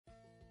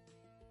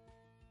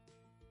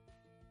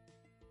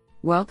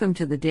Welcome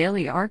to the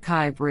Daily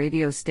Archive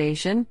radio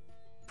station,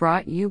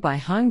 brought you by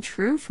Hung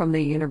Tru from the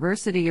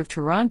University of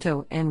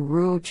Toronto and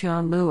Ruo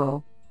Chan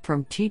Luo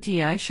from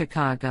TTI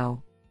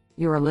Chicago.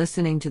 You are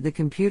listening to the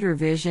Computer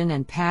Vision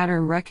and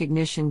Pattern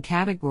Recognition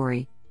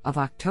category of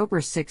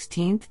October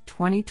 16,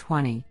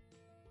 2020.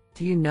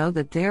 Do you know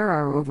that there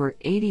are over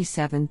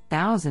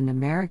 87,000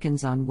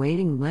 Americans on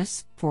waiting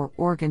lists for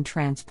organ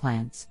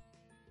transplants?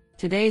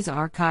 Today's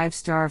archive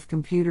star of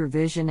computer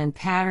vision and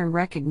pattern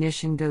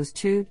recognition goes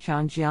to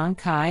Changjiang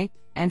Cai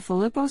and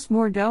Philippos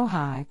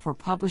Mordohai for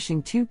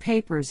publishing 2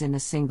 papers in a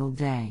single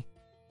day.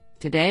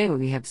 Today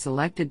we have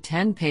selected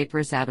 10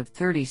 papers out of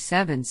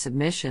 37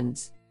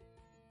 submissions.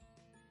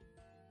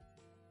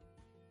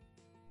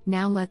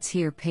 Now let's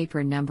hear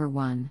paper number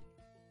 1.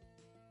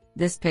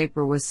 This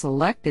paper was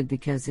selected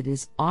because it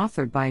is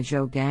authored by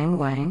Zhougang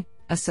Wang,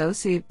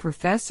 Associate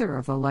Professor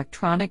of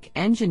Electronic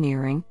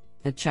Engineering,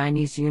 the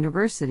Chinese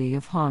University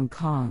of Hong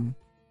Kong,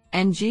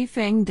 and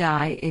Jifeng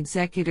Dai,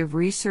 Executive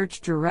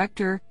Research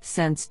Director,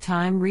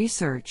 SenseTime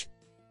Research.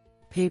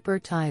 Paper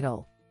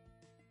title: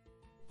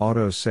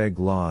 AutoSeg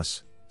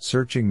Loss,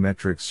 Searching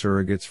Metric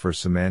Surrogates for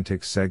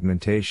Semantic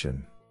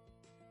Segmentation.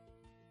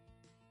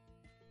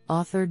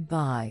 Authored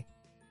by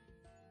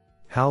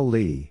Hao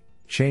Li,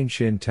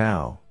 Changxin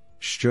Tao,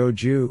 Shou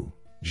Zhu,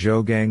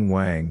 Zhougang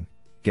Wang,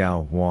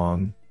 Gao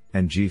Huang,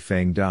 and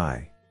Jifeng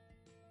Dai.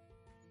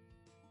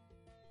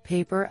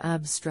 Paper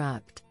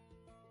abstract: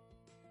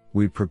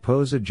 We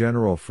propose a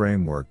general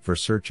framework for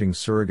searching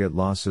surrogate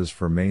losses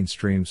for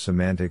mainstream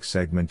semantic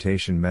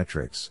segmentation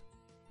metrics.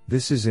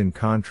 This is in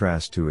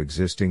contrast to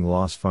existing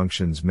loss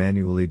functions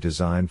manually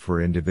designed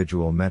for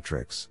individual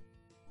metrics.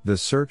 The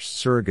searched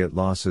surrogate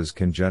losses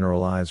can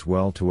generalize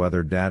well to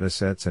other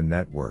datasets and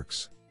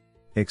networks.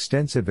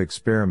 Extensive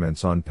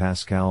experiments on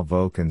Pascal,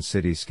 Voc and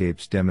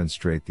Cityscapes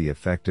demonstrate the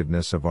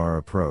effectiveness of our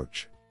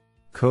approach.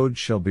 Code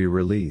shall be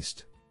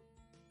released.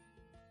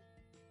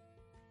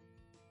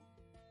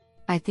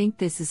 I think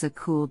this is a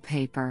cool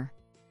paper.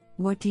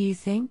 What do you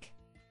think?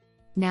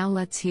 Now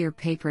let's hear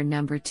paper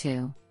number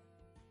 2.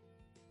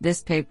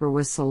 This paper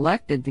was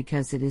selected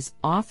because it is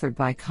authored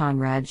by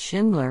Konrad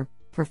Schindler,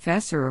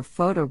 Professor of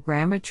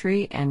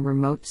Photogrammetry and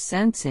Remote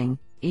Sensing,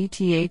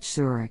 ETH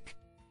Zurich,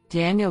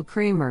 Daniel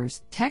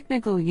Kremers,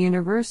 Technical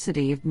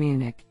University of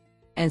Munich,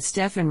 and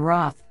Stefan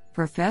Roth,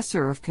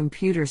 Professor of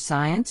Computer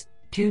Science,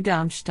 TU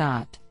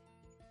Darmstadt.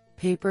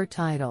 Paper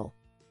title: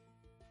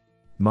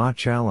 Ma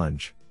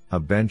Challenge, a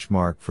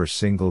benchmark for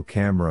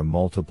single-camera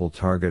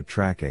multiple-target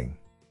tracking.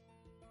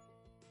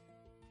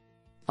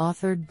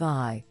 Authored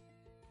by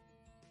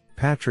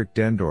Patrick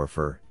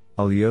Dendorfer,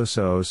 Alyosha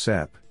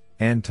Osep,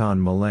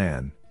 Anton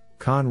Milan,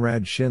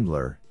 Konrad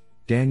Schindler,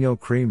 Daniel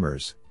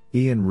Kremers,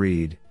 Ian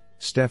Reed,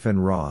 Stefan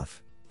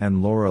Roth,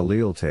 and Laura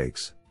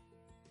Lealtakes.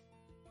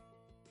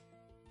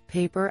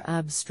 Paper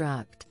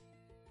abstract: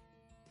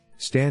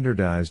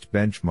 Standardized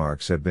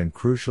benchmarks have been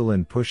crucial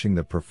in pushing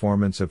the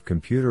performance of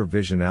computer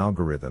vision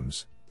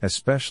algorithms,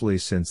 especially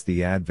since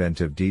the advent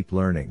of deep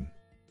learning.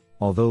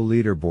 Although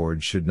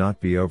leaderboards should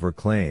not be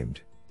overclaimed,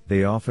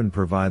 they often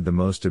provide the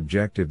most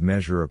objective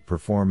measure of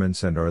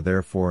performance and are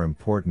therefore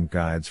important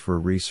guides for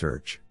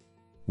research.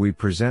 We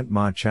present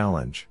Ma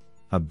Challenge,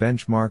 a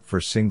benchmark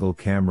for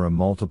single-camera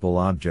multiple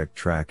object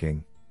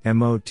tracking,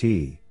 MOT,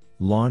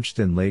 launched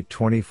in late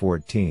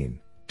 2014,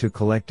 to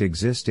collect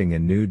existing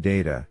and new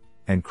data,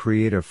 and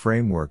create a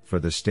framework for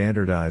the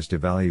standardized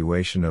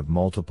evaluation of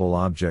multiple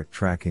object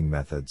tracking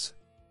methods.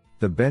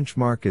 The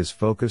benchmark is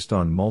focused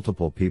on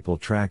multiple people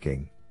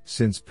tracking,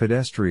 since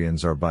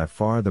pedestrians are by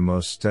far the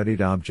most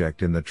studied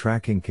object in the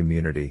tracking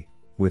community,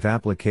 with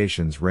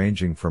applications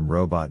ranging from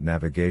robot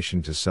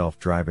navigation to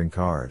self-driving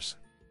cars.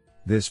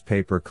 This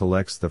paper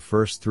collects the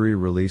first 3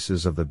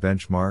 releases of the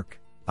benchmark,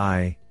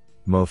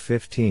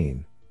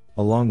 MO15,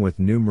 along with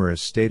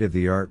numerous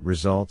state-of-the-art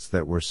results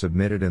that were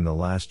submitted in the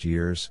last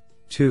years,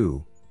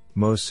 2,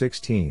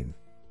 MO16,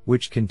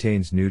 which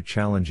contains new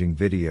challenging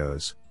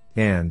videos,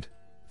 and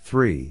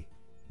 3,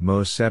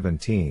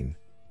 MO17,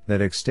 that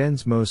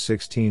extends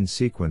MO16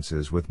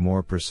 sequences with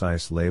more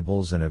precise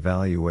labels and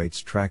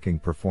evaluates tracking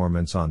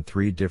performance on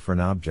 3 different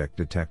object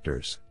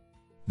detectors.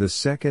 The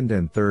second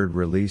and third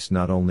release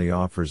not only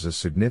offers a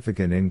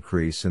significant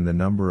increase in the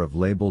number of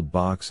labeled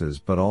boxes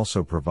but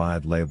also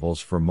provide labels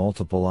for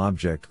multiple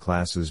object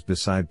classes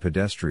beside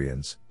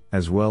pedestrians,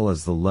 as well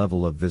as the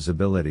level of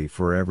visibility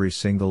for every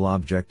single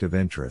object of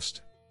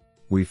interest.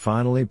 We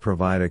finally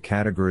provide a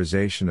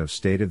categorization of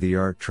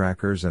state-of-the-art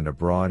trackers and a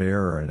broad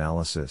error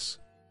analysis.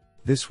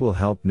 This will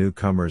help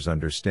newcomers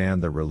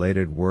understand the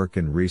related work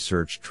and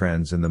research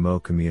trends in the MO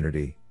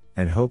community,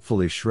 and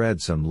hopefully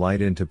shed some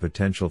light into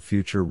potential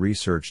future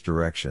research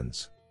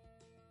directions.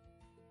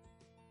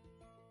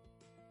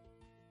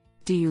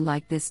 Do you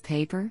like this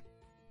paper?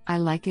 I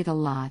like it a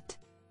lot.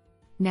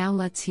 Now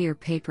let's hear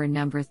paper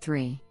number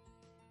 3.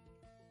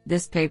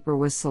 This paper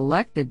was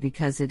selected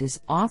because it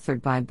is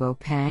authored by Bo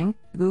Pang,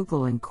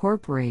 Google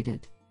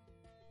Incorporated.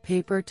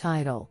 Paper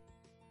title: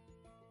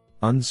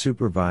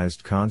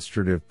 Unsupervised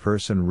Constitutive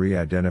Person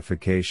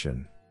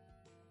Re-Identification.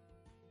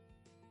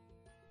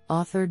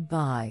 Authored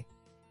by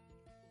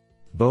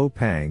Bo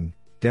Pang,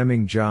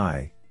 Deming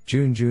Jai,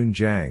 Junjun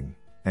Zhang,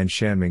 and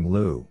Shanming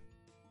Liu.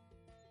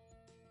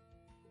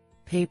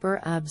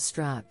 Paper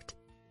abstract.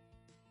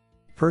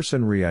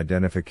 Person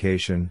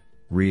re-identification,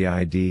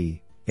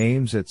 Re-ID,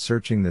 aims at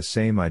searching the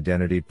same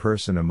identity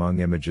person among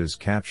images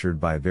captured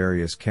by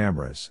various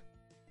cameras.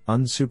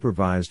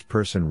 Unsupervised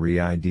person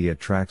re-ID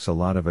attracts a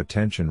lot of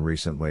attention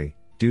recently,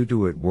 due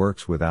to it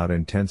works without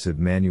intensive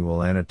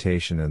manual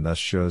annotation and thus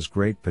shows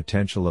great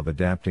potential of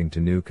adapting to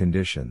new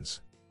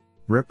conditions.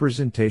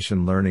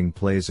 Representation learning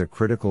plays a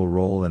critical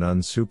role in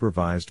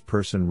unsupervised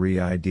person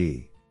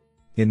re-ID.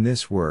 In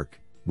this work,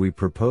 we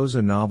propose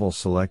a novel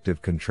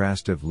selective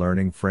contrastive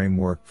learning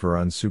framework for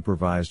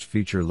unsupervised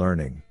feature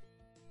learning.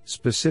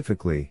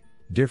 Specifically,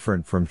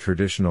 different from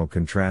traditional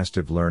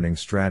contrastive learning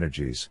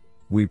strategies,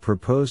 we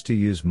propose to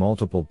use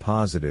multiple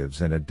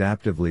positives and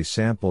adaptively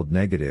sampled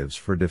negatives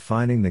for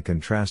defining the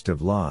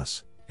contrastive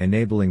loss,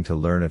 enabling to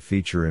learn a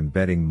feature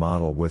embedding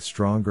model with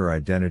stronger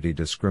identity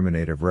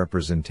discriminative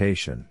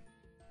representation.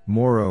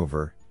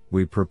 Moreover,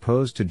 we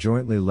propose to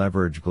jointly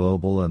leverage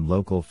global and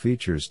local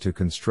features to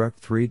construct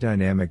 3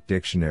 dynamic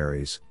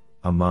dictionaries,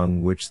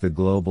 among which the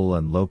global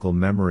and local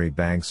memory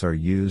banks are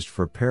used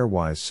for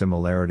pairwise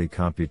similarity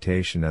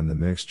computation and the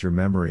mixture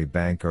memory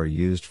bank are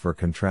used for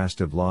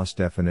contrastive loss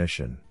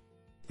definition.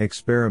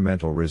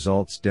 Experimental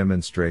results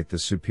demonstrate the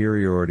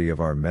superiority of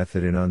our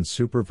method in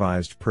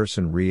unsupervised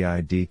person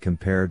re-ID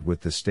compared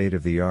with the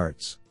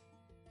state-of-the-arts.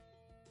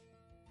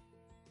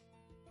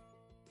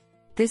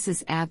 This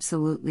is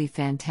absolutely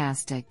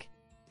fantastic.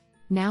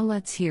 Now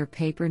let's hear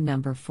paper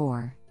number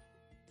 4.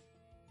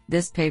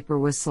 This paper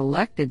was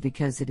selected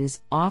because it is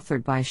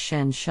authored by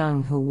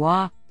Shen-Sheng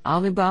Hua,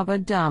 Alibaba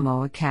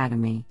Damo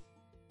Academy.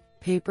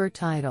 Paper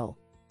title: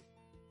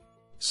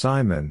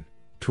 Simon,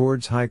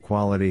 Towards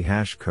High-Quality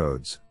Hash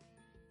Codes.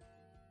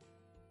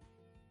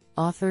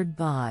 Authored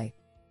by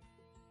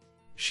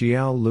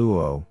Xiao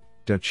Luo,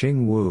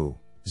 Daqing Wu,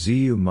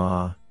 Ziyu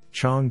Ma,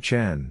 Chong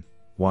Chen,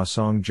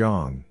 Huasong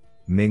Zhang,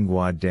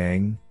 Minghua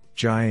Deng,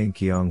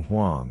 Jianqiang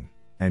Huang,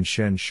 and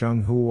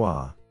Shen-Sheng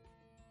Hua.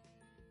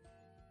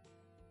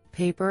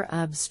 Paper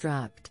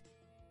abstract.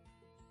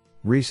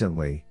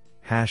 Recently,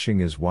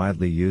 hashing is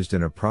widely used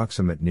in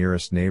approximate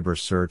nearest neighbor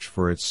search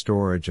for its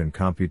storage and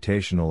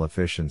computational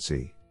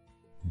efficiency.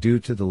 Due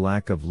to the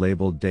lack of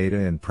labeled data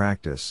in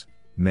practice,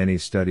 many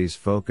studies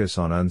focus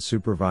on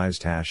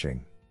unsupervised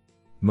hashing.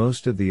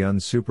 Most of the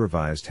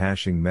unsupervised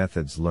hashing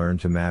methods learn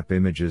to map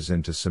images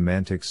into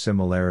semantic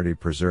similarity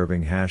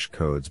preserving hash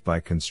codes by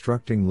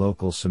constructing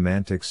local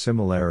semantic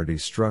similarity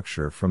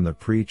structure from the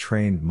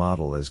pre-trained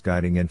model as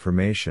guiding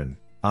information,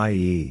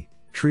 i.e.,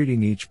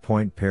 treating each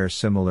point pair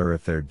similar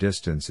if their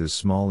distance is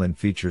small in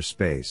feature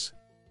space.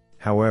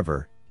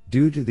 However,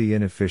 due to the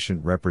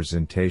inefficient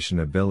representation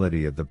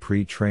ability of the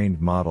pre-trained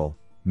model,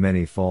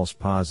 many false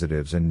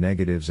positives and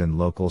negatives in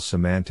local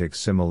semantic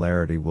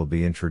similarity will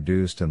be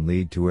introduced and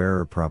lead to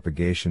error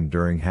propagation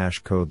during hash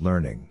code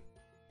learning.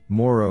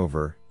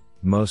 Moreover,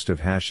 most of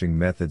hashing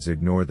methods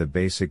ignore the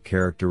basic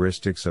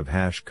characteristics of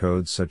hash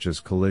codes such as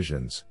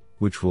collisions,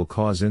 which will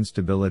cause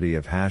instability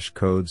of hash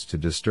codes to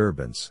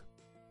disturbance.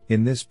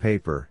 In this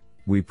paper,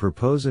 we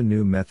propose a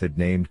new method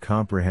named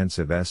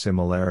Comprehensive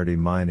Assimilarity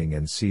Mining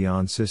and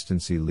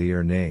Consistency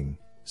Learning,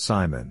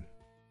 Simon.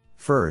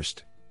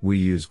 First, we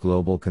use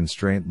global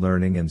constraint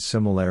learning and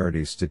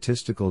similarity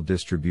statistical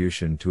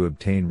distribution to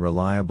obtain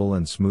reliable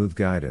and smooth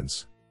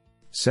guidance.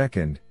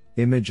 Second,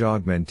 image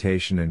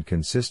augmentation and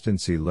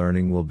consistency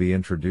learning will be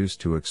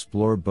introduced to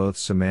explore both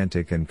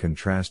semantic and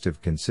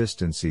contrastive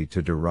consistency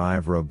to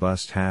derive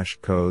robust hash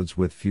codes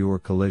with fewer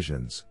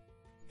collisions.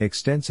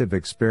 Extensive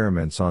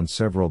experiments on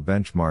several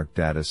benchmark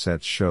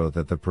datasets show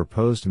that the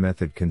proposed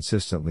method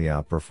consistently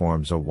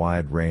outperforms a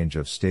wide range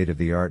of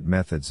state-of-the-art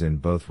methods in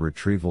both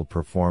retrieval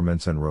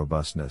performance and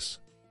robustness.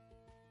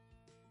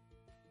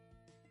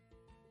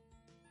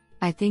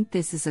 I think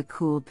this is a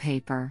cool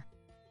paper.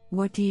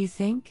 What do you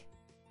think?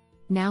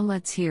 Now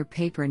let's hear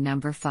paper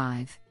number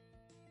 5.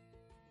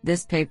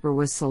 This paper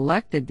was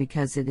selected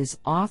because it is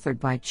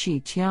authored by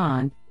Qi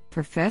Tian,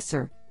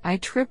 Professor,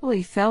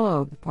 IEEE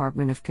Fellow,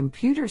 Department of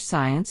Computer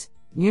Science,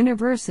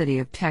 University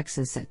of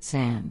Texas at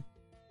San.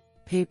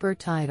 Paper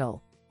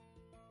title: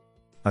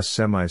 A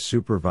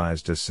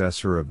Semi-Supervised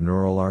Assessor of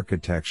Neural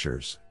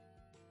Architectures.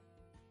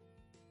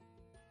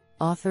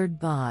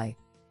 Authored by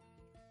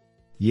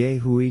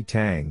Yehui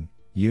Tang,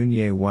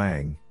 Yunye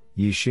Wang,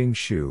 Yixing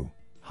Xu,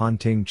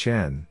 Hanting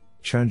Chen,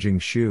 Chunjing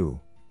Xu,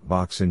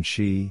 Boxin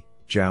Shi,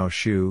 Zhao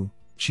Xu,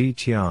 Qi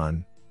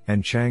Tian,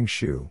 and Chang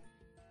Xu.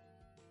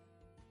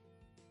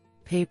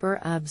 Paper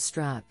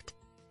abstract.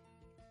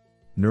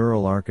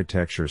 Neural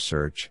Architecture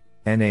Search,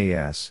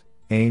 NAS,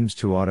 aims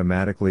to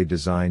automatically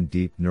design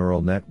deep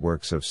neural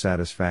networks of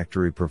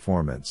satisfactory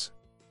performance.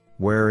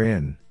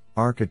 Wherein,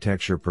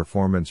 architecture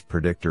performance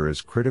predictor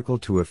is critical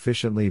to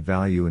efficiently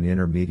value an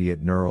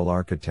intermediate neural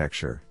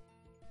architecture.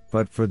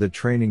 But for the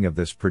training of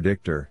this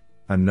predictor,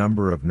 a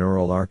number of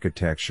neural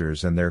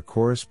architectures and their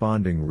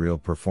corresponding real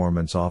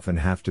performance often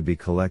have to be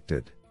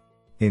collected.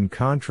 In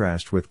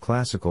contrast with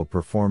classical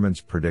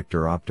performance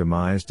predictor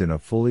optimized in a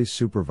fully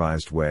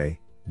supervised way,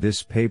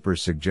 this paper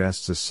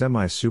suggests a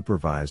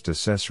semi-supervised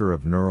assessor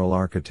of neural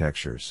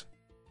architectures.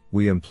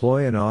 We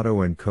employ an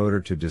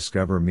autoencoder to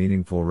discover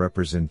meaningful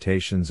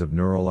representations of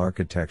neural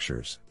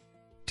architectures.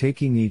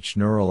 Taking each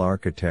neural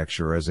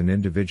architecture as an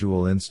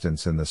individual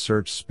instance in the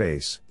search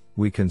space,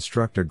 we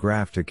construct a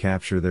graph to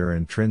capture their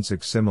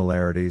intrinsic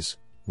similarities,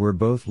 where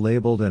both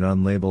labeled and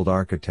unlabeled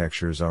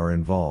architectures are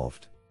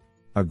involved.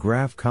 A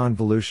graph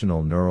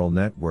convolutional neural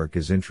network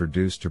is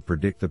introduced to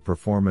predict the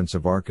performance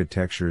of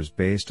architectures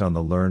based on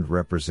the learned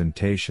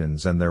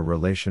representations and their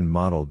relation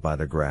modeled by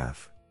the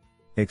graph.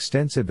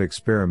 Extensive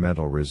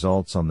experimental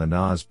results on the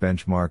NAS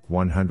Benchmark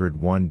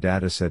 101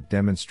 dataset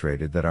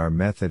demonstrated that our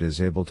method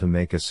is able to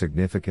make a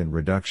significant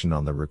reduction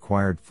on the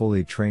required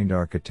fully trained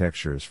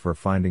architectures for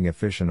finding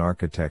efficient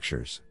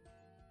architectures.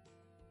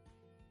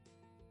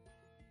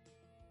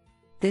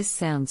 This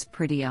sounds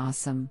pretty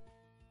awesome.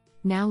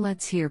 Now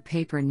let's hear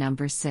paper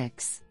number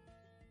 6.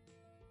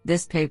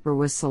 This paper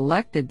was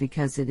selected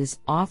because it is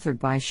authored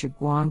by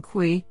Shiguang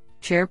Cui,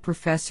 Chair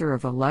Professor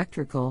of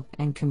Electrical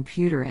and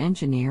Computer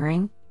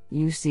Engineering,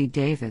 UC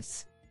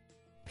Davis.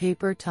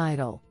 Paper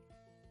title: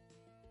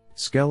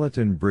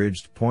 Skeleton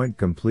Bridged Point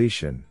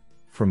Completion,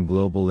 From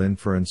Global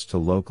Inference to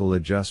Local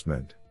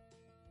Adjustment.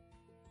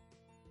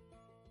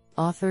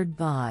 Authored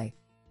by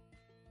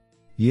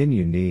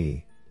Yinyu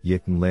Ni,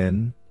 Yitan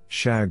Lin,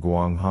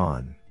 Shiguang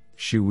Han,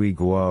 Shui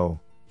Guo,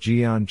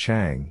 Jian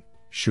Chang,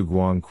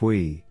 Shiguang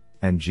Cui,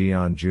 and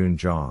Jianjun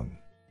Zhang.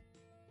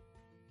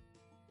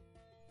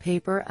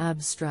 Paper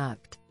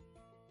abstract: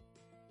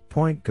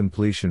 Point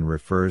completion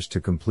refers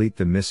to complete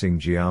the missing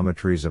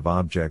geometries of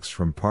objects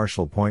from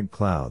partial point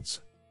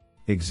clouds.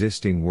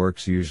 Existing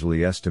works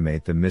usually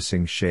estimate the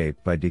missing shape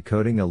by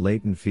decoding a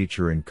latent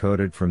feature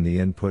encoded from the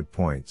input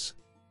points.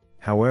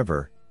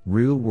 However,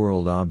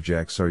 real-world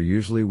objects are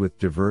usually with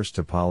diverse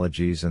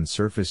topologies and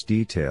surface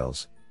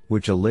details,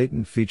 which a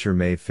latent feature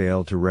may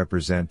fail to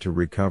represent to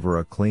recover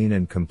a clean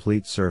and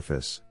complete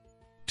surface.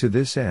 To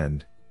this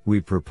end, we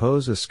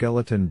propose a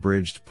skeleton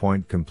bridged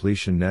point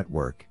completion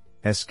network,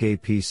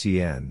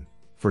 SKPCN,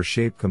 for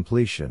shape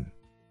completion.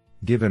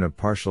 Given a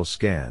partial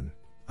scan,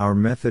 our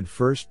method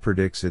first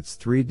predicts its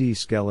 3D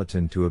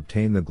skeleton to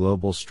obtain the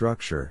global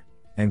structure,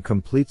 and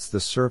completes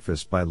the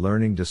surface by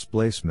learning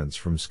displacements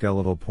from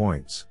skeletal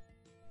points.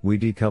 We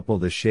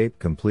decouple the shape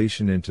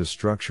completion into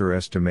structure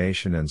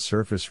estimation and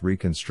surface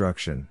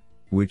reconstruction,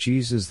 which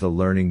eases the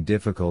learning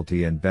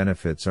difficulty and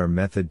benefits our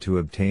method to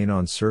obtain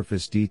on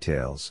surface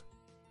details.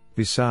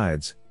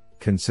 Besides,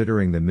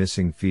 considering the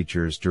missing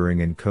features during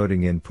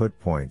encoding input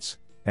points,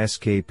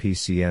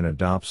 SKPCN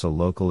adopts a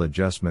local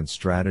adjustment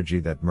strategy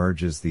that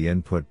merges the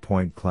input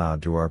point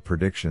cloud to our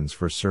predictions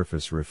for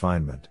surface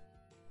refinement.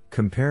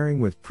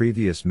 Comparing with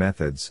previous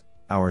methods,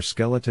 our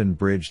skeleton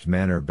bridged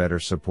manner better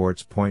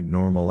supports point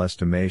normal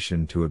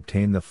estimation to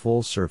obtain the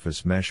full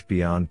surface mesh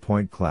beyond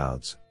point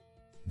clouds.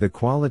 The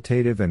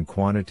qualitative and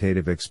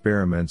quantitative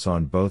experiments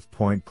on both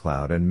point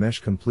cloud and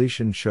mesh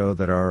completion show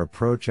that our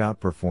approach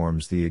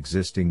outperforms the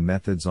existing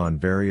methods on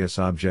various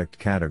object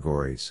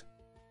categories.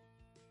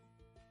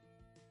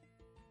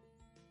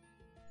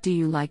 Do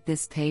you like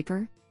this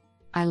paper?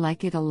 I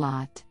like it a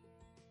lot.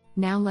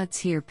 Now let's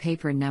hear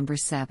paper number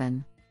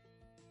 7.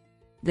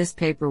 This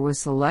paper was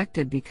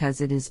selected because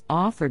it is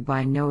authored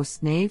by Noah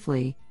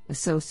Snavely,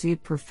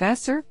 Associate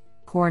Professor,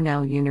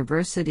 Cornell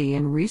University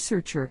and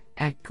researcher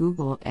at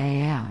Google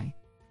AI,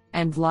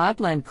 and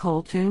Vladlen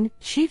Koltun,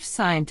 Chief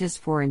Scientist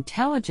for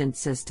Intelligent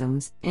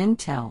Systems,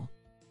 Intel.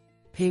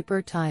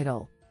 Paper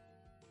title: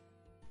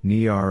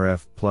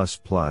 NIRF++,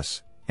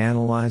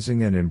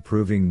 Analyzing and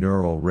Improving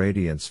Neural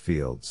Radiance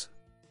Fields.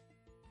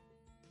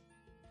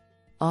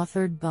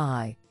 Authored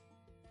by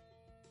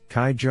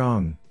Kai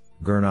Zhang,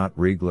 Gernot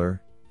Riegler,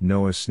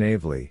 Noah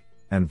Snavely,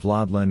 and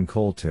Vladlen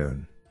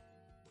Koltun.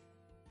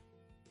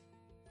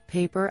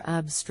 Paper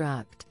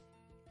abstract: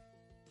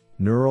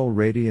 Neural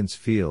radiance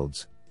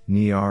fields,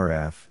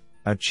 NIRF,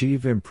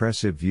 achieve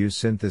impressive view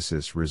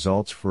synthesis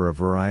results for a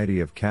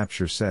variety of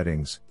capture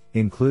settings,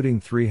 including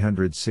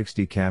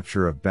 360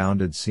 capture of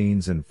bounded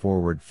scenes and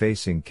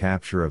forward-facing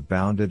capture of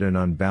bounded and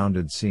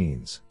unbounded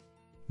scenes.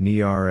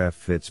 NIRF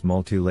fits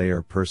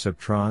multilayer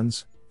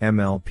perceptrons,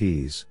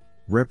 MLPs,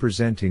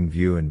 representing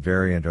view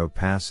invariant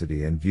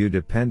opacity and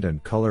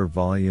view-dependent color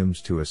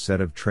volumes to a set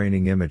of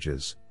training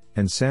images,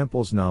 and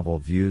samples novel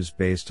views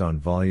based on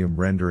volume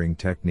rendering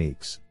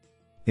techniques.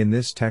 In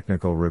this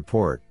technical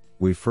report,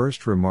 we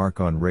first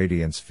remark on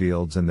radiance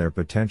fields and their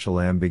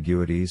potential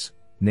ambiguities,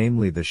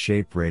 namely the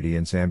shape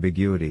radiance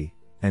ambiguity,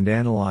 and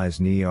analyze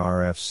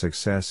NIRF's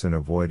success in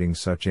avoiding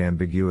such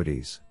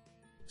ambiguities.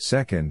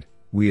 Second,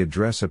 we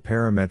address a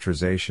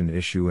parametrization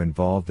issue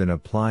involved in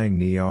applying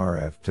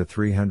NIRF to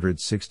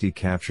 360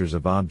 captures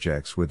of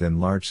objects within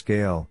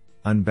large-scale,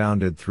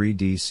 unbounded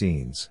 3D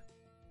scenes.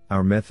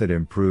 Our method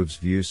improves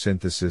view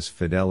synthesis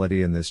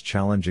fidelity in this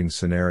challenging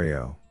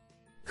scenario.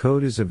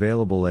 Code is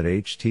available at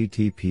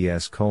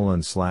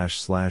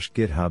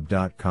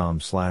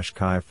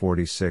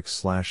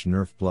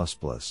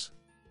https://github.com/kai46/nerf++.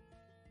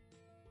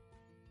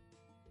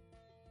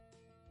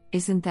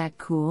 Isn't that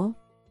cool?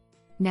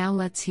 Now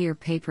let's hear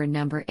paper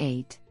number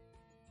 8.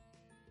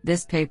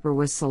 This paper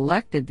was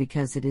selected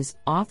because it is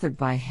authored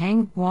by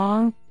Heng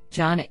Huang,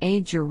 John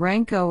A.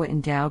 Jurenko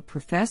Endowed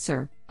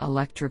Professor,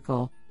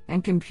 Electrical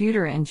and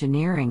Computer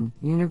Engineering,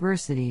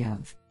 University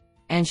of,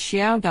 and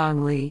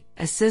Xiaodong Li,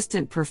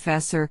 Assistant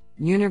Professor,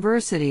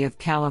 University of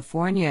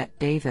California,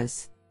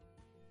 Davis.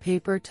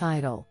 Paper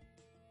title: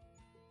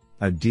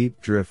 A Deep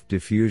Drift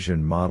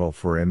Diffusion Model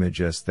for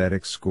Image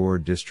Aesthetic Score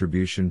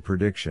Distribution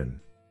Prediction.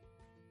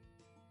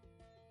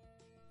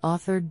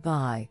 Authored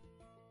by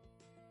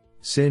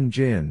Xin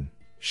Jin,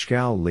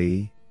 Xiao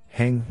Li,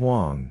 Heng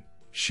Huang,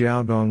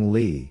 Xiaodong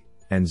Li,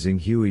 and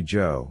Xinghui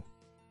Zhou.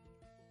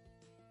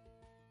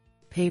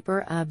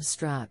 Paper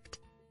abstract: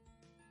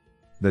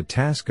 The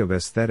task of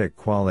aesthetic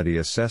quality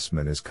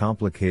assessment is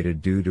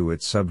complicated due to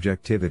its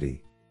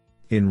subjectivity.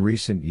 In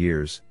recent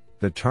years,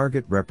 the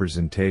target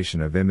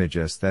representation of image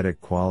aesthetic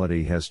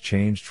quality has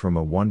changed from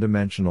a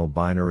one-dimensional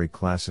binary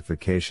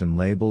classification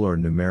label or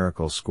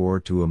numerical score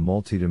to a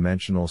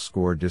multidimensional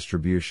score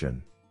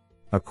distribution.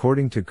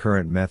 According to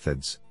current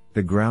methods,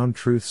 the ground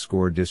truth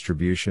score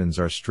distributions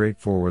are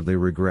straightforwardly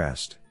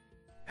regressed.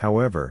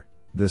 However,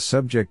 the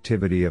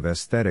subjectivity of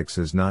aesthetics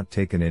is not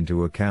taken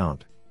into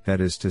account,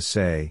 that is to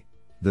say,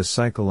 the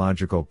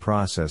psychological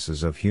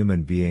processes of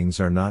human beings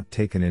are not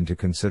taken into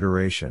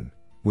consideration,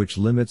 which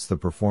limits the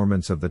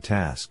performance of the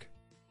task.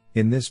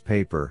 In this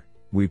paper,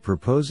 we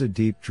propose a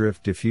deep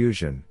drift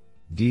diffusion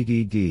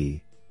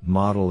 (DDD)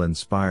 model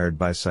inspired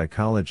by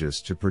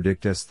psychologists to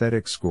predict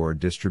aesthetic score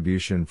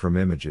distribution from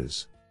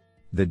images.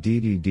 The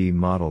DDD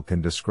model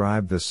can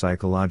describe the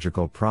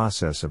psychological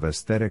process of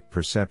aesthetic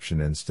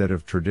perception instead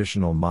of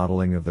traditional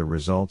modeling of the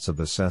results of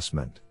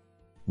assessment.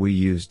 We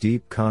use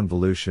deep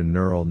convolution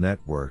neural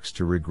networks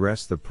to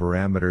regress the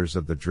parameters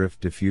of the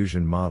drift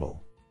diffusion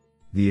model.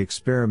 The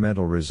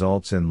experimental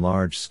results in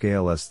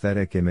large-scale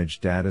aesthetic image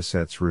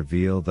datasets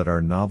reveal that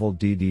our novel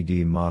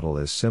DDD model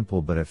is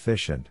simple but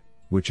efficient,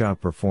 which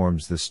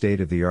outperforms the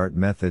state-of-the-art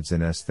methods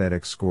in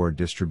aesthetic score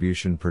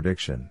distribution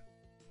prediction.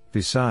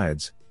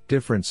 Besides,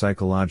 different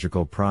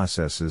psychological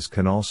processes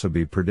can also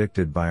be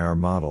predicted by our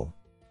model.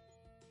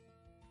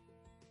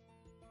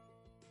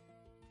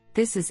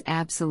 This is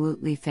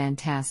absolutely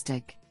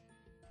fantastic.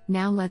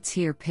 Now let's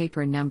hear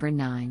paper number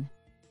 9.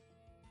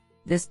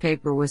 This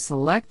paper was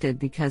selected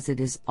because it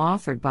is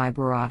authored by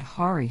Bharat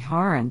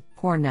Hariharan,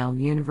 Cornell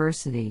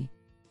University.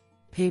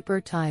 Paper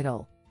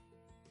title: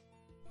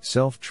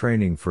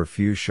 Self-training for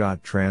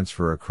few-shot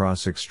transfer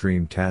across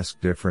extreme task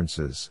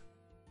differences.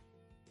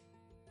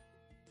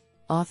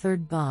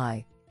 Authored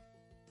by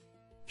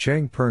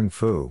Changpeng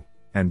Fu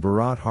and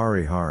Bharat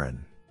Hariharan.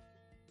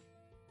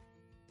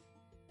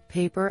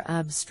 Paper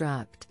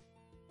abstract: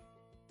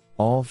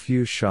 All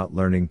few-shot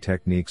learning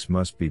techniques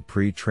must be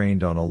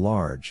pre-trained on a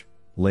large,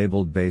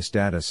 labeled base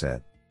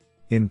dataset.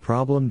 In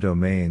problem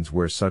domains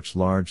where such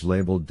large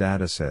labeled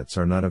datasets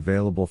are not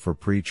available for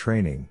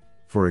pre-training,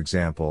 for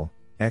example,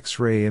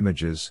 X-ray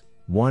images,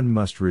 one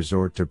must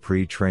resort to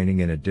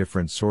pre-training in a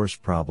different source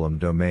problem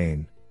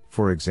domain,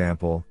 for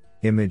example,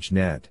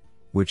 ImageNet,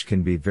 which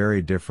can be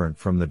very different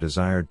from the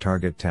desired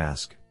target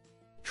task.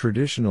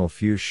 Traditional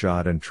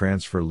few-shot and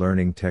transfer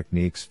learning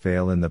techniques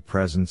fail in the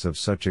presence of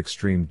such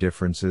extreme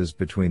differences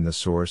between the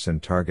source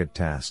and target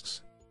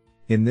tasks.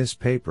 In this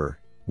paper,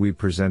 we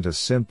present a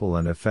simple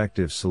and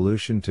effective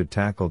solution to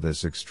tackle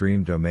this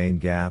extreme domain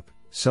gap,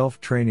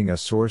 self-training a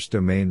source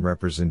domain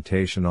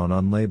representation on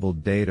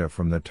unlabeled data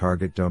from the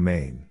target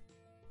domain.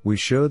 We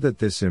show that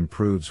this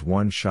improves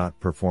one-shot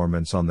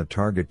performance on the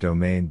target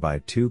domain by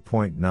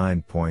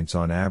 2.9 points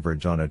on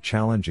average on a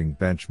challenging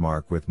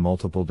benchmark with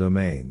multiple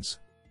domains.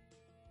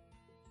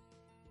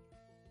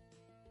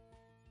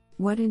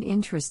 What an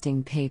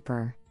interesting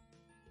paper.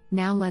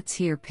 Now let's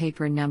hear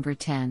paper number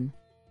 10.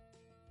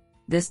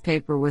 This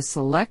paper was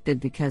selected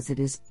because it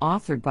is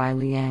authored by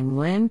Liang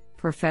Lin,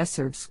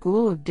 Professor of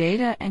School of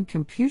Data and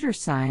Computer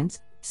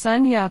Science,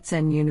 Sun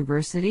Yat-sen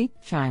University,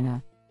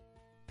 China.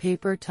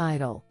 Paper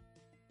title: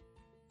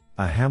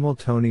 A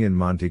Hamiltonian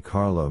Monte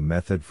Carlo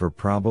Method for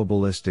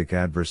Probabilistic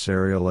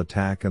Adversarial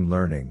Attack and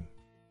Learning.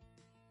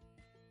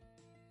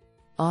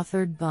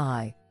 Authored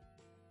by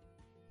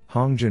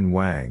Hongjin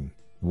Wang,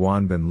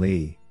 Wanbin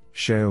Li,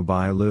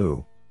 Xiaobai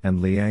Lu,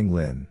 and Liang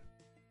Lin.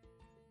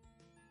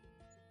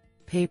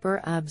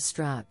 Paper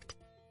abstract: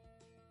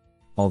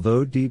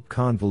 Although deep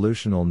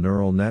convolutional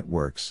neural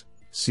networks,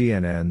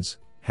 CNNs,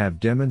 have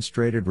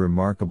demonstrated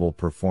remarkable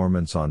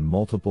performance on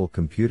multiple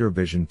computer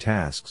vision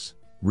tasks,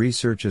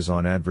 researches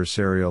on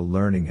adversarial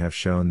learning have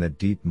shown that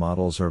deep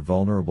models are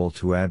vulnerable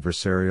to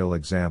adversarial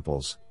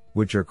examples,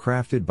 which are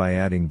crafted by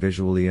adding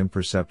visually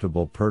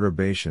imperceptible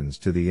perturbations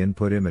to the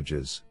input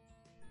images.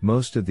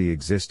 Most of the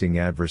existing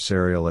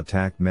adversarial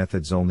attack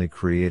methods only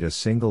create a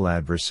single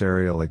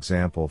adversarial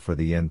example for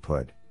the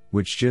input,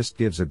 which just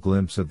gives a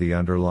glimpse of the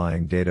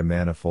underlying data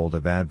manifold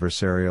of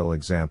adversarial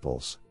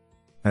examples.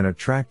 An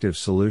attractive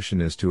solution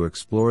is to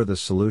explore the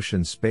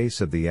solution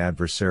space of the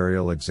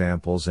adversarial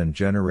examples and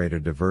generate a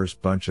diverse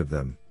bunch of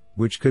them,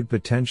 which could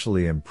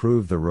potentially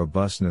improve the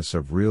robustness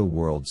of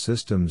real-world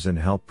systems and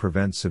help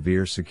prevent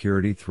severe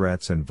security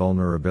threats and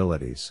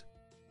vulnerabilities.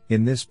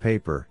 In this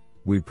paper,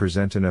 we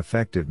present an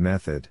effective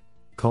method,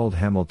 called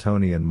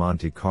Hamiltonian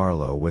Monte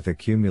Carlo with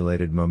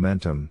accumulated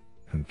momentum,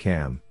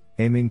 HMCAM,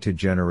 aiming to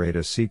generate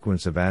a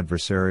sequence of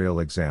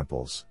adversarial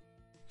examples.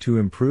 To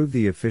improve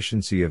the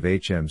efficiency of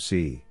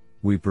HMC,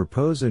 we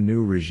propose a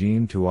new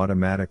regime to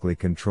automatically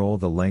control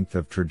the length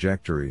of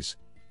trajectories,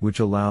 which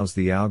allows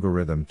the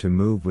algorithm to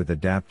move with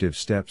adaptive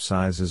step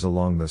sizes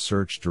along the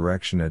search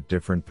direction at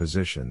different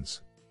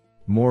positions.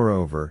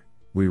 Moreover,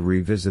 we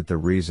revisit the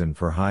reason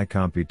for high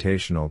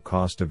computational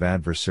cost of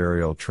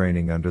adversarial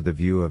training under the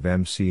view of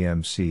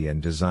MCMC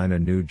and design a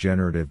new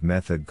generative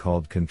method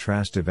called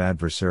contrastive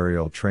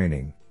adversarial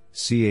training,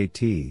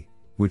 CAT,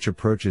 which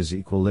approaches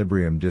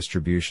equilibrium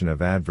distribution of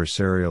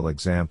adversarial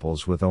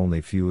examples with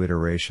only few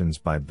iterations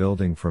by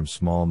building from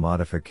small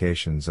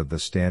modifications of the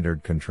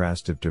standard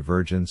contrastive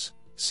divergence,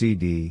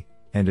 CD,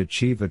 and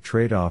achieve a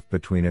trade-off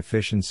between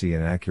efficiency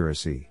and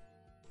accuracy.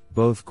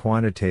 Both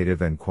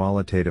quantitative and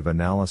qualitative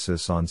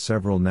analysis on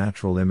several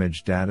natural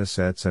image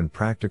datasets and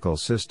practical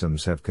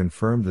systems have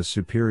confirmed the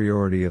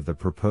superiority of the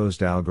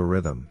proposed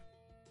algorithm.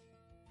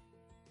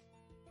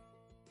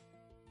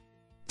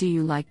 Do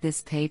you like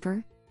this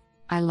paper?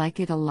 I like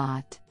it a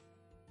lot.